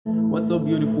What's up,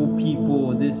 beautiful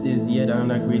people? This is yet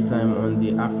another great time on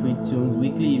the Afri-Tunes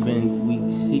weekly event, week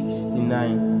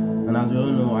 69. And as we all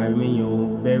know, I remain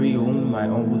your very own, my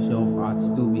humble self,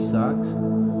 Art2B Sax.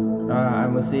 I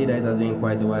must say that it has been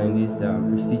quite a while in this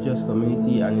prestigious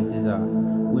community, and it is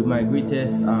with my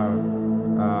greatest,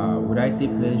 would I say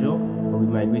pleasure, or with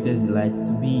my greatest delight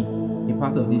to be a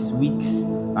part of this week's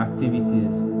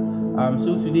activities.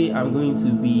 So today I'm going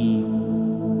to be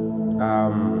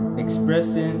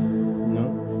expressing,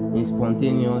 in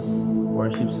spontaneous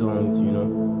worship songs,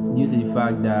 due to the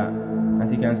fact that,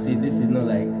 as you can see, this is not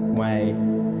like my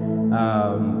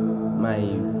my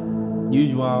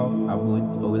usual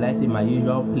abode, or will I say my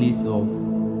usual place of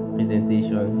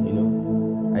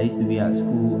presentation. I used to be at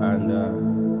school, and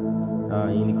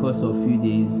in the course of a few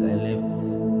days I left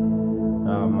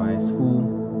my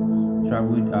school,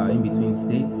 traveled in between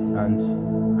states,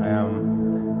 and I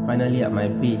am finally at my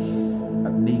base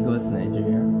at Lagos,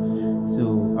 Nigeria.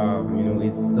 So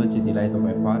it's such a delight on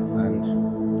my part, and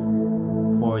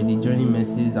for the journey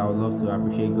messages, I would love to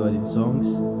appreciate God in songs.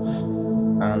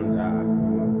 And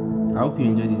I hope you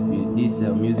enjoy this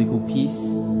musical piece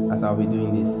as I'll be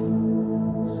doing this.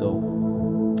 So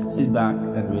sit back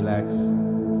and relax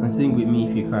and sing with me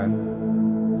if you can.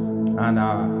 And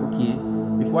okay,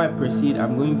 before I proceed,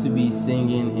 I'm going to be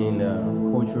singing in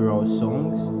cultural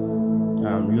songs,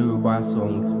 Yoruba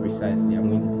songs precisely. I'm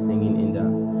going to be singing in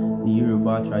the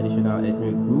Yoruba traditional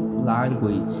ethnic group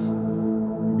language,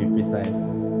 to be precise.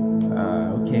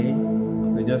 Okay,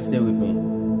 so just stay with me.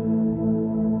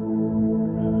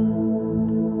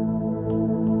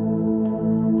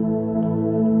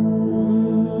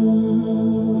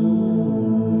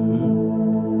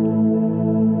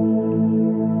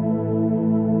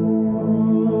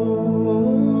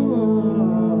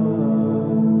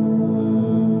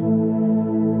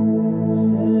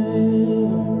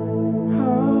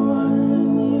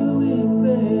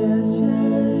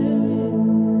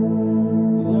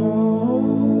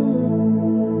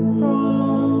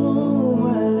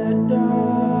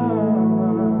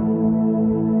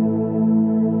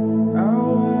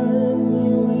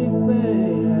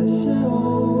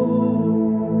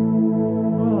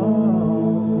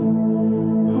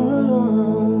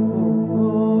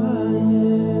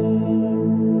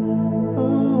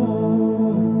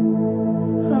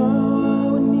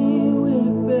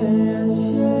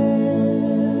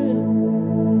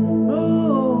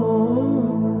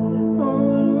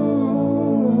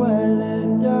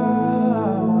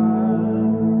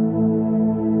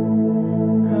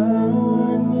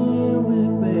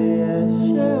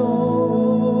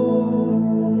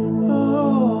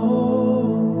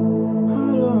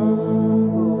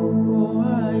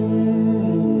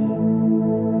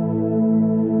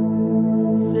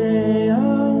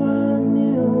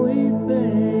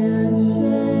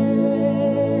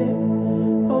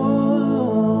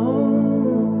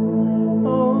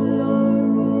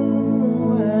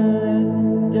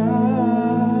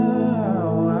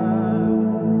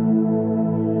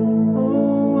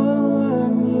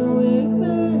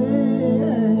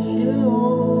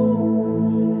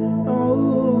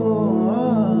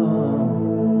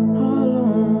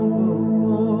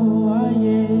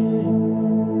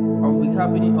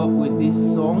 Capping it up with this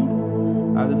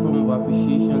song as a form of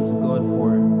appreciation to God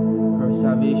for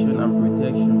preservation and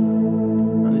protection.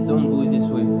 And the song goes this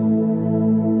way.